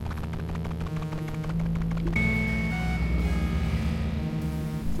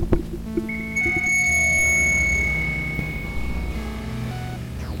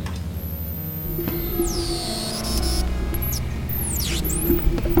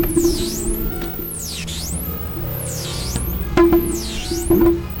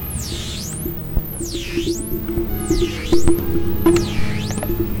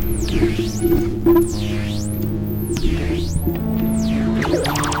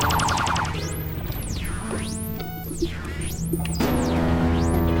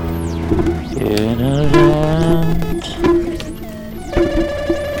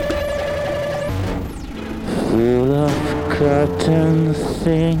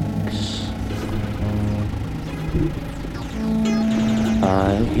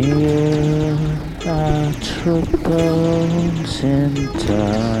I hear our troubles in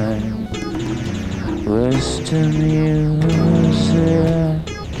time, Western music,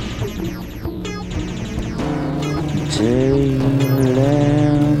 they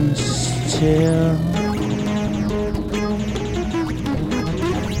land still,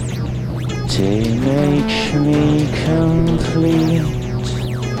 they make me complete.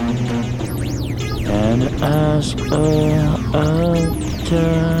 And as a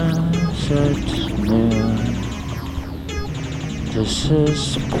desert moon, this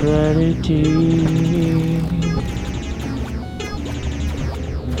is pretty deep.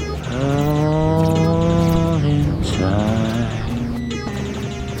 All in time,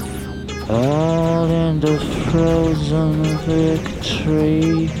 all in the frozen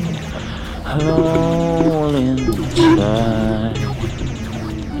victory, all in time.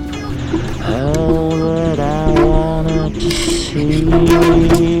 All that I wanted to see.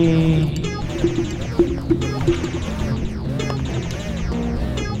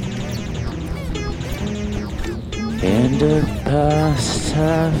 In the past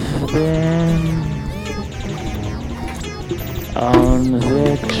I've been on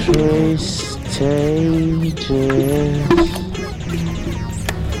victory stages.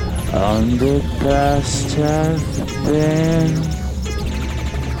 On the past I've been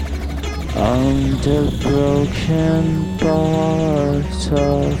on the broken parts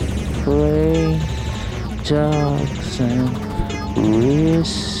of frayed dogs and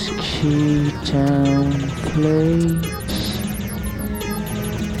whiskey down plates.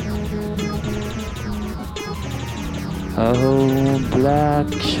 Oh, Black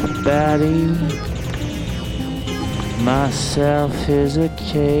Betty, myself is a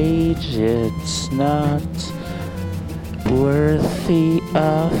cage, it's not worthy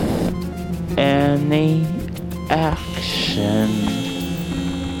of any action.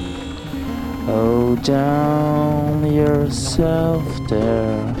 Oh, down yourself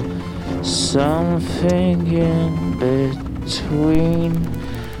there, something in between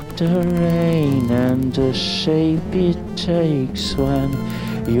the rain and the shape it takes when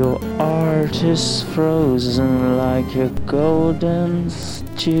your art is frozen like a golden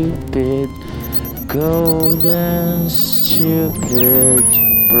stupid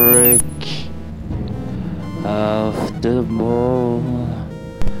brick of the bowl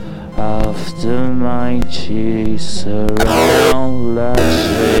of the mighty surround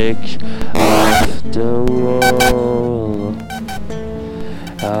logic of the wall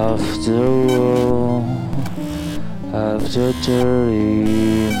of the wall of the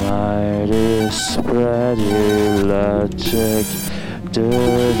dirty mighty spready logic,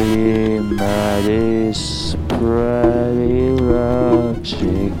 dirty mighty spready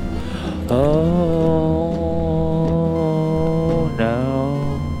logic. Oh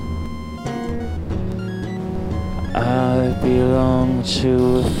no, I belong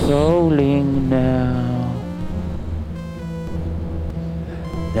to a falling now.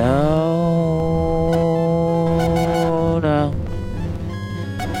 No,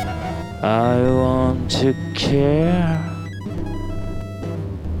 I want to care.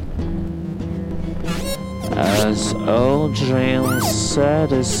 As old dreams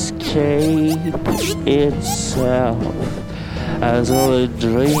set escape itself, as all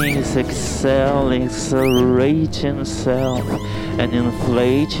dreams excel, accelerate himself, and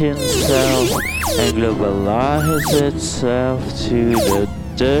inflate himself, and globalize itself to the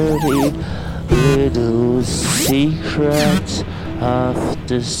dirty little secret of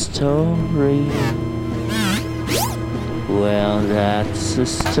the story. Well, that's a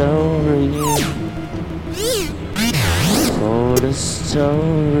story for the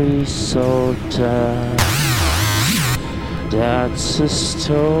story sorter. That's a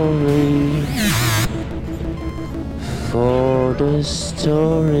story for the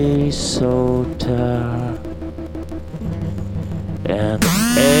story sorter. And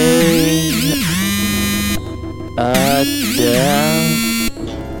ain't a damn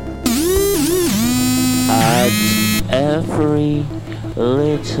at every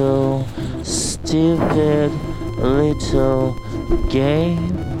little stupid little game.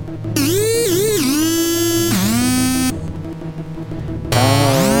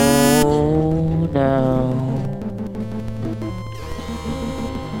 Oh no.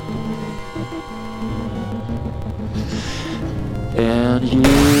 And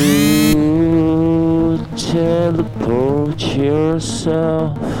you teleport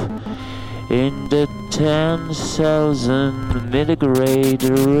yourself in the 10,000 milligrade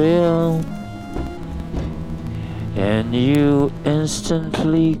realm, and you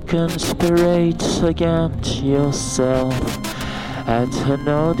instantly conspirate against yourself at an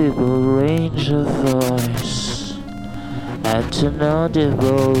audible range of voice, at an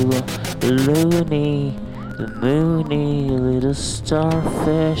audible loony, moony little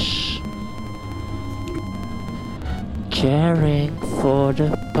starfish, caring for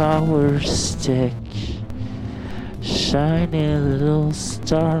the power stick, shiny little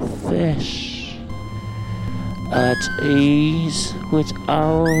starfish, at ease with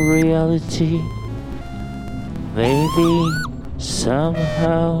our reality, maybe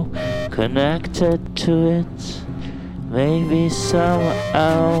somehow connected to it, maybe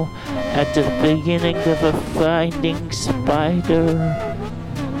somehow at the beginning of a finding spider.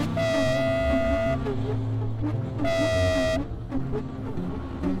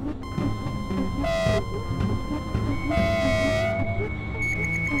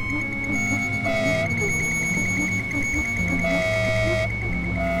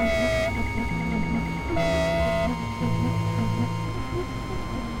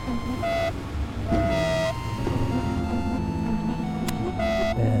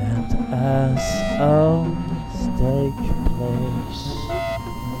 And as always take place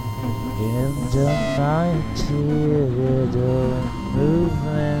in the mighty little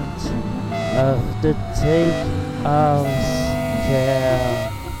movement of the take-off scale,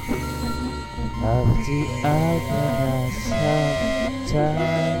 of the agonies of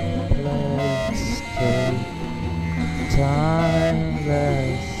timeless cave,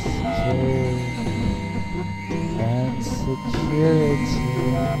 timeless cave, and security.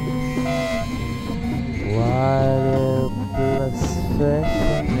 While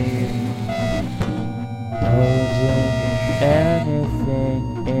blasphemy, holding anything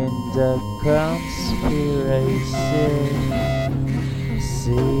in the conspiracy,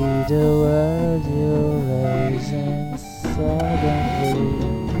 see the world you're raising suddenly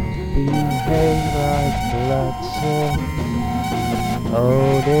behave like bloodshed.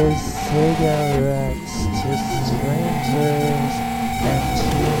 All these cigarettes to strangers and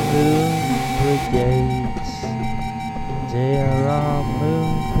to moon brigades. There are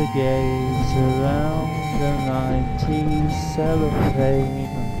moon brigades around the 90s cellophane.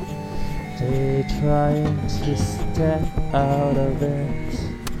 They're trying to step out of it,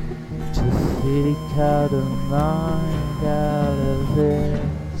 to freak out the mind out of it.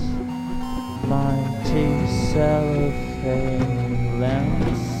 Mighty cellophane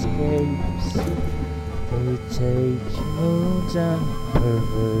landscapes, they take moods and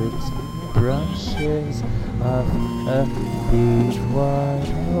perverts branches of a big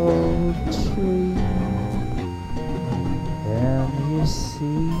white old tree, and you see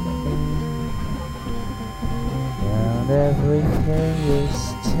me, and everything is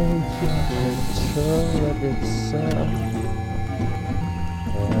taking control of itself,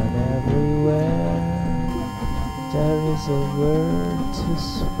 and everywhere there is a word to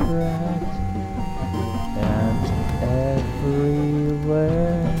spread, and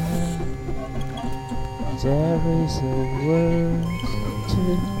everywhere there is a word to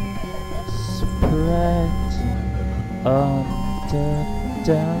spread on the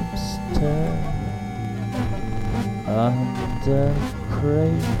dumpster, on the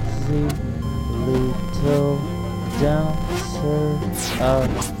crazy little dancer of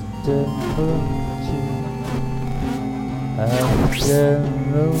the monkey,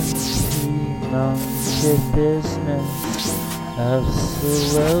 monkey business of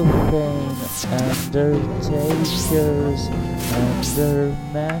cellophane undertakers, under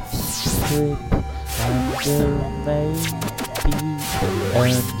map strip, under maybe,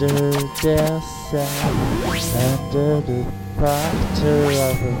 under their sound, under the factor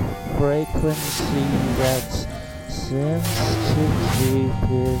of a frequency that seems to keep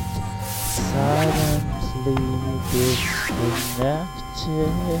it silently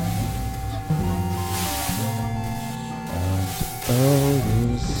disconnected. All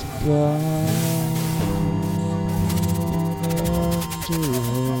is gone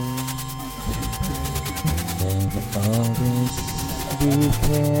away, and all is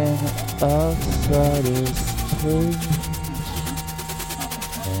sleeping outside is strange,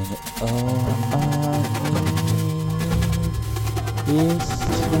 and all I need is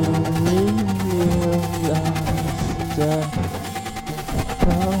to realize the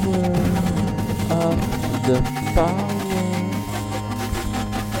power of the power.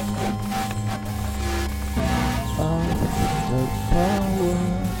 The power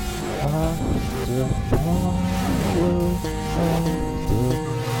of the power of the power of the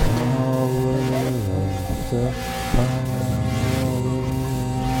power of the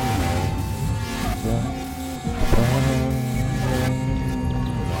power.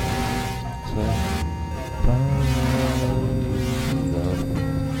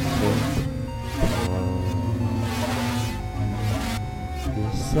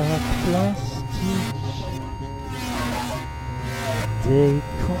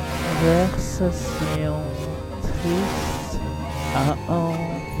 conversation triste à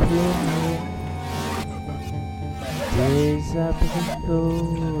employer, des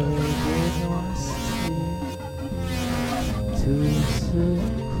abricots et des noisetiers, tout se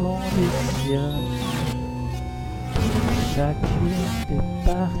conditionne, chacune des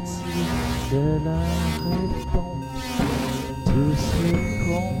parties de la réponse, tout se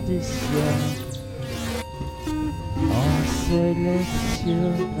conditionne. En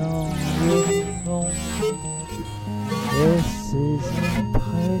sélectionnant le monde et ses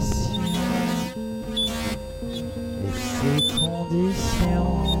impressions et ses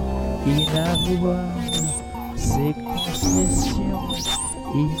conditions inavouables, ses concessions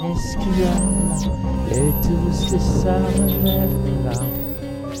inesquivables et tout ce que ça relève là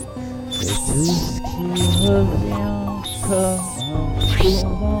et tout ce qui revient comme un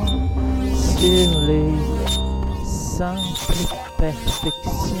courant sur les simple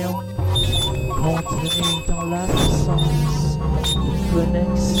perfection contenue dans l'absence de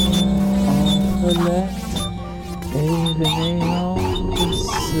connexion entre l'être et le néant de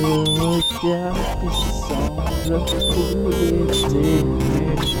ce regard qui semble couler des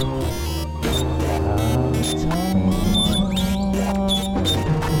nues.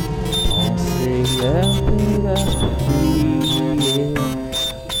 Pensez l'herbe et la pluie et jolie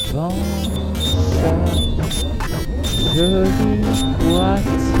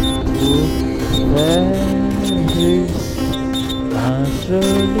boîte pour Vénus, un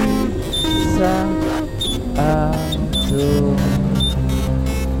joli sac à dos,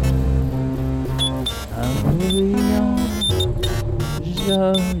 un brillant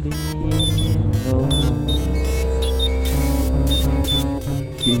joli mot,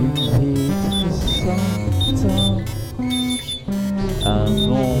 une vitre sans temps, un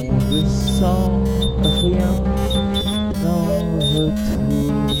monde sans rien en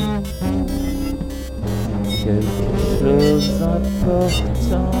retour, quelque chose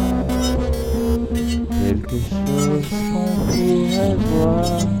d'important, quelque chose qu'on pourrait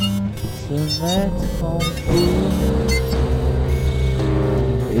voir se mettre en cours.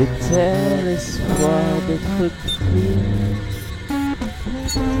 Était l'espoir d'être pris,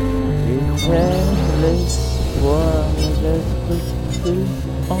 était l'espoir d'être cru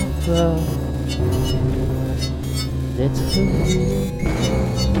encore, d'être vu,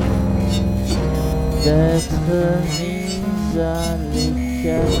 d'être mise à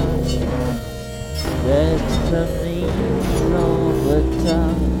l'écart, d'être mise en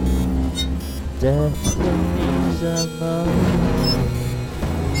retard, d'être mise à mort.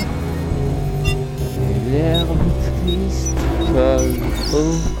 Et l'herbe triste colle au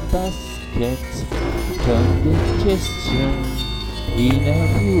basket comme des questions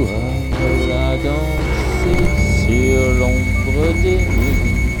inavouables à danser sur l'ombre des nuits,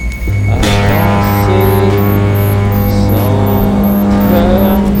 à danser sans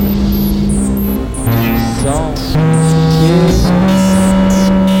cœur, sans pied,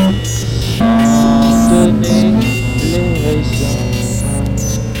 sans donner les raisons,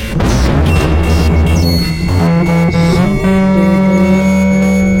 sans donner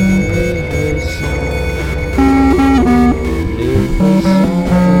les raisons de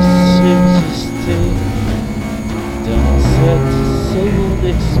subsister dans cette sourde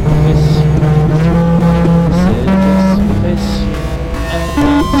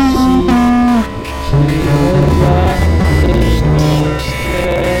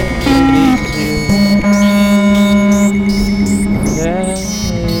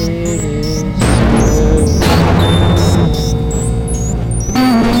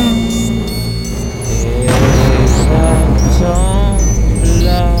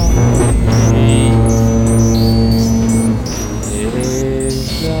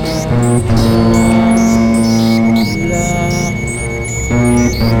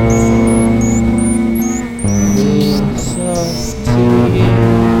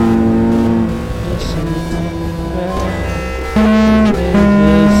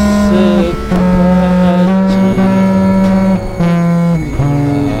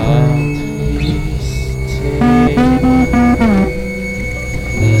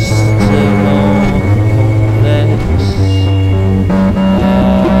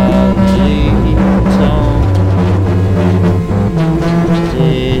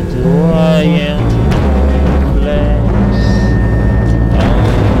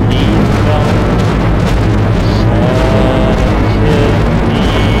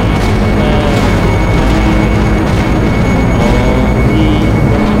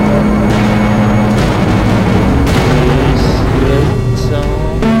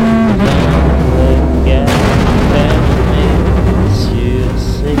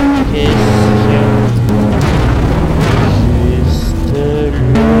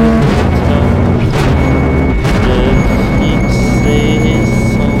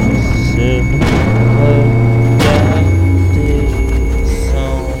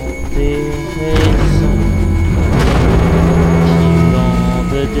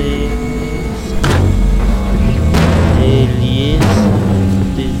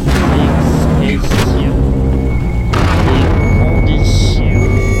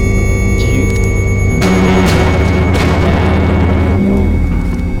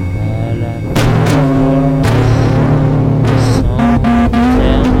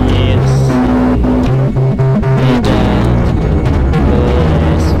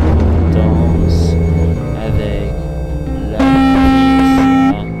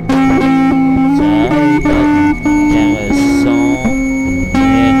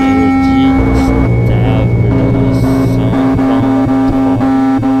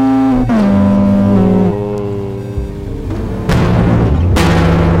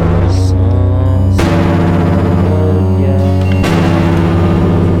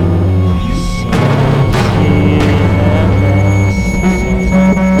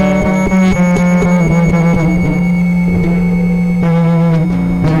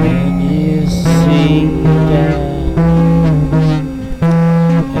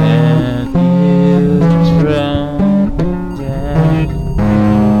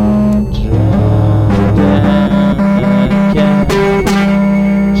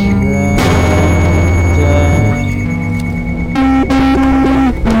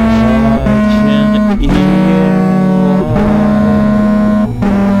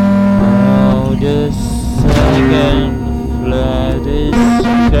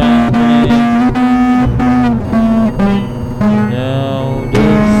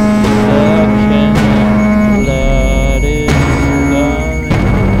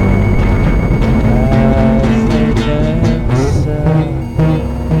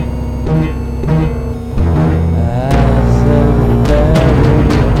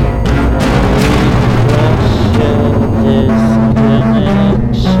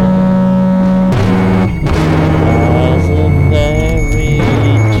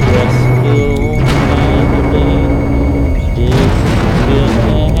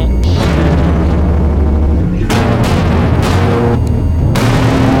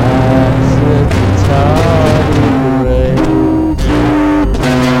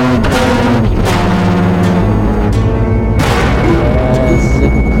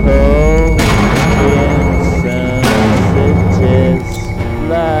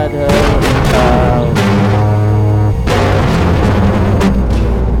shadow of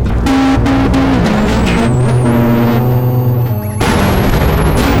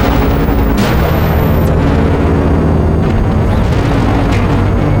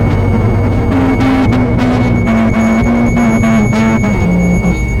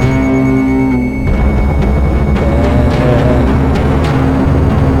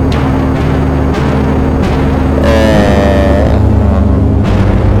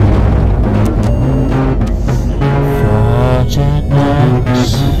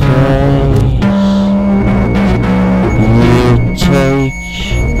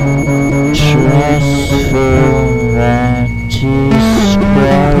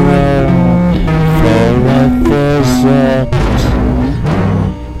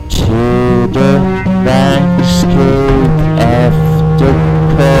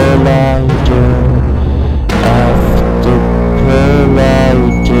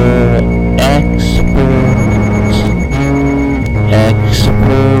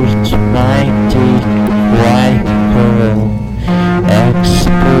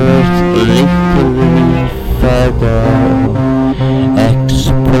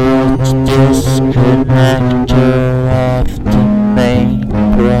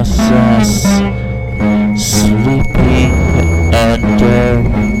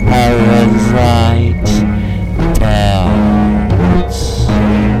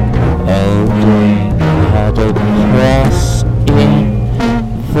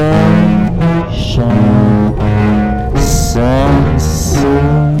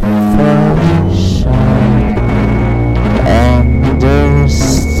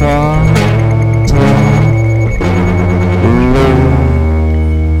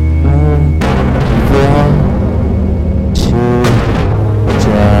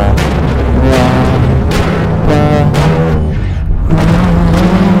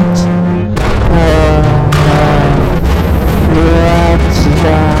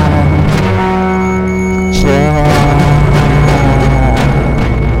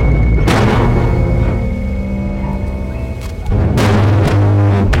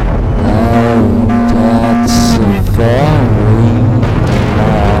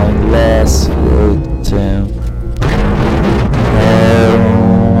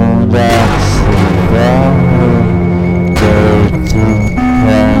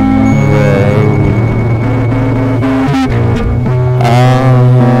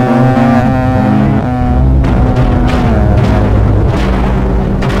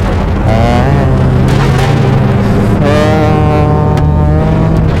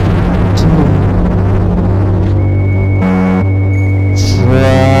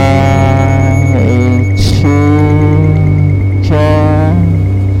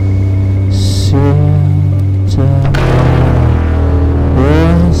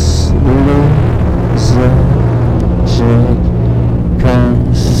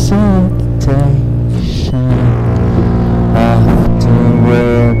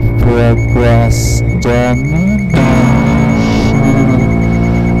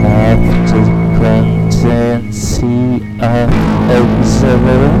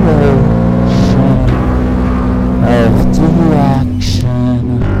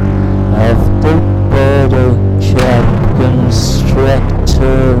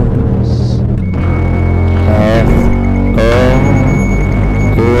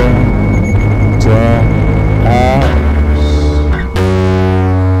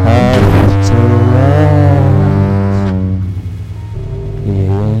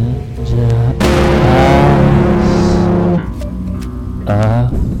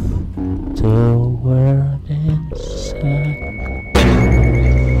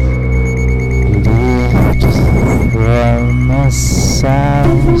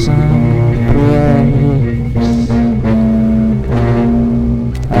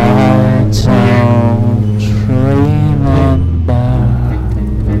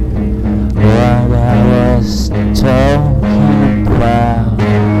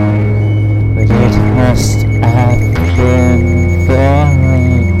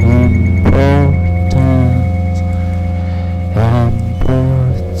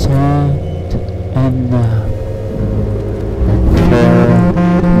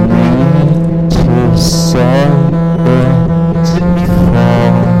say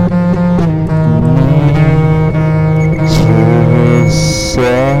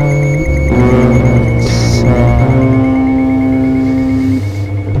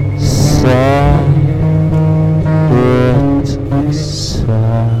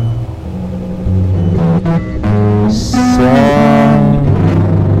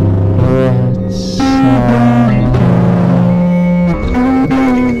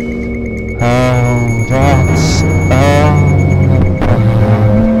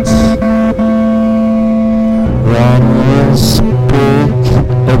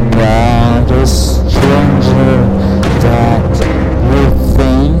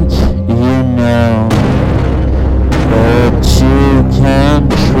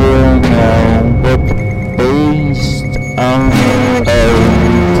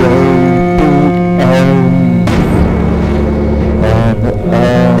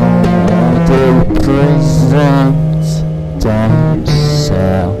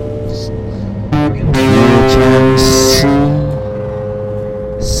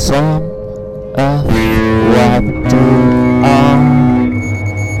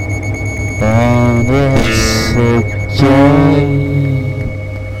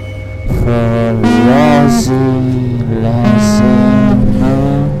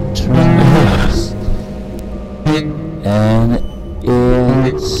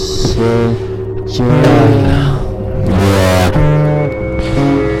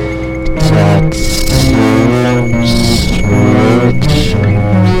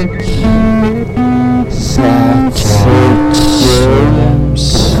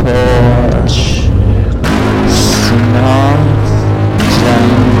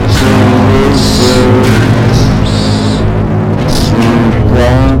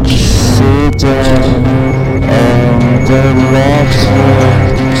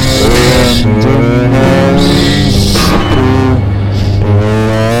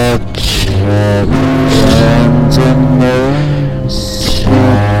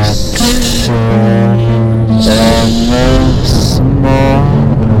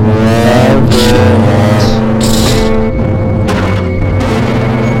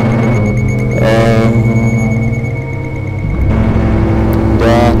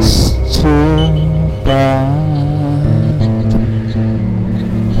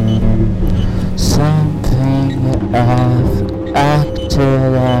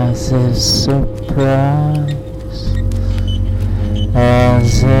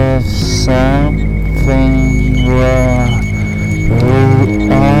As if something were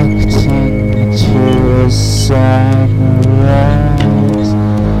reacting to a sunrise.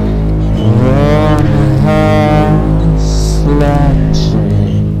 One house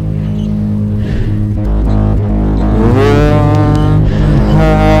sledging, one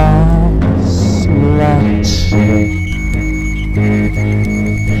house sledging.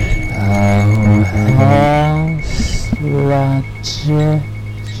 Oh, house logic,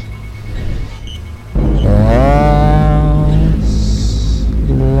 house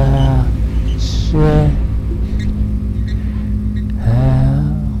logic,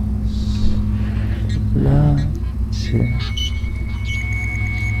 house logic.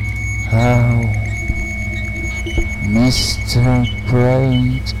 Oh, Mr.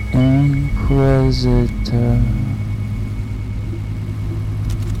 Great Inquisitor,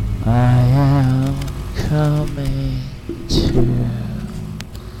 I am coming to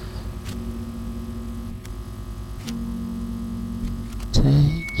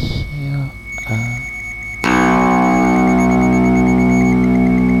take you out.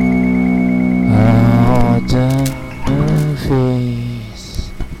 All the movies,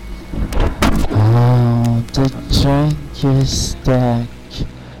 all the drink you stack,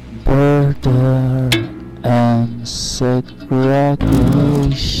 murder and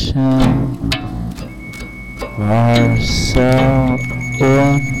segregation are so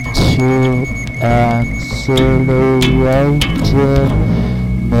into accelerated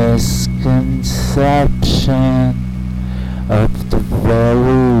misconception of the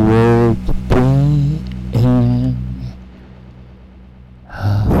very word being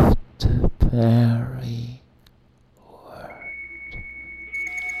of the very word.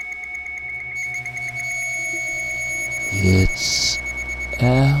 It's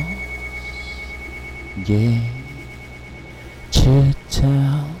else game to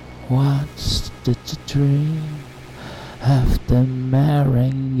tell what's the dream of the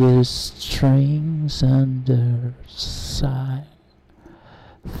meringue strings under sci-fi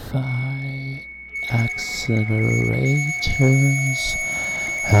accelerators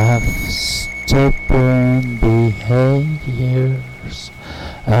of stubborn behaviors,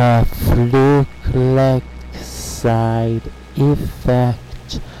 a fluke-like side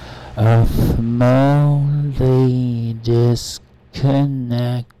effect of mostly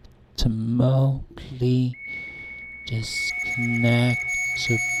disconnect to mostly disconnect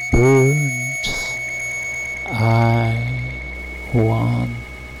to burnt. I want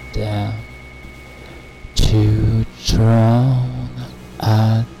them to drown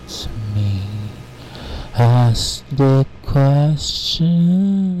at me as the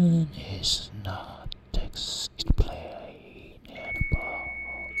question is not explainable.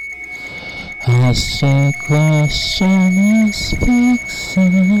 As the question is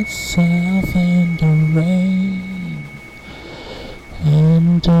fixing itself in the rain,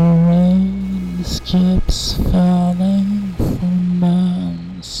 and the rain keeps falling for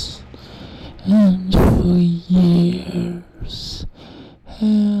months and for years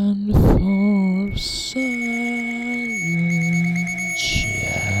and for silent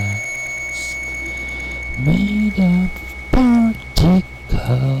chats made of particles,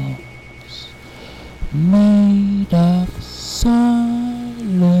 made of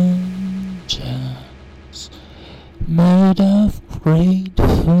silent chats, made of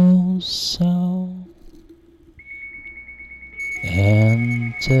grateful soul.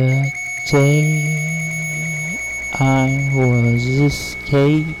 And the day I was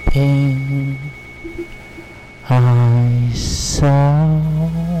escaping, I saw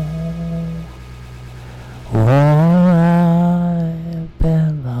where I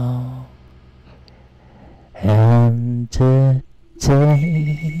belong, and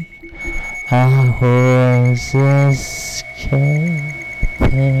today I was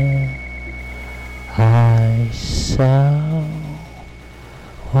escaping. I saw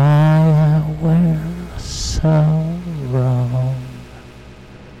why I were so wrong.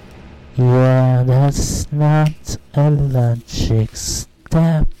 Yeah, that's not a logic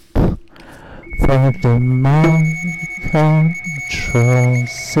step for the mind control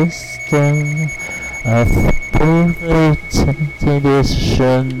system of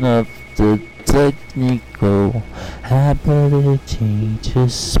prioritization of the technical ability to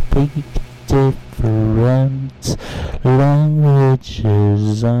speak different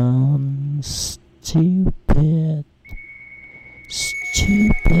languages on stupid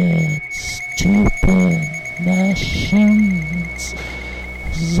machines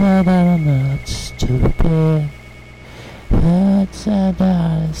that are not stupid, but that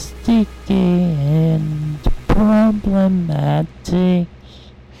are sticky and problematic,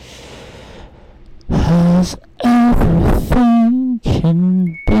 as everything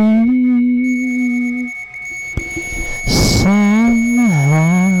can be.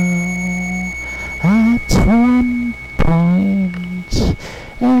 Somehow, at one point,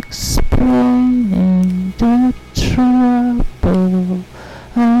 explaining the trouble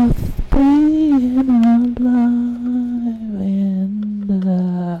of being alive in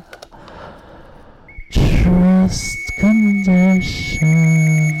the trust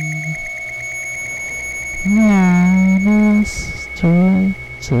condition. Mine is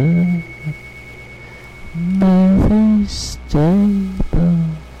straighter, maybe stable,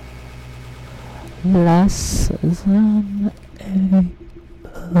 less than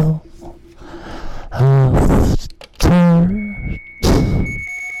able of dirt,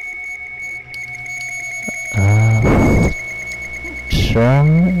 of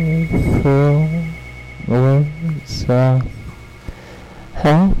joyful waves of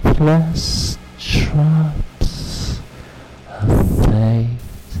helpless traps of fate.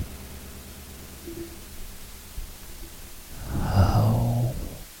 Oh,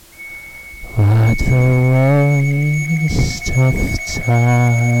 what a waste of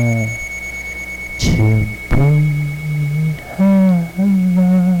time to be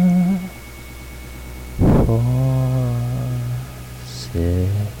alive.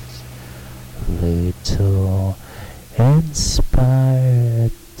 Forces little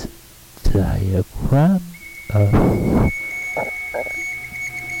inspired diagram of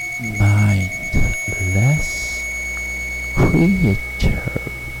mindless creatures.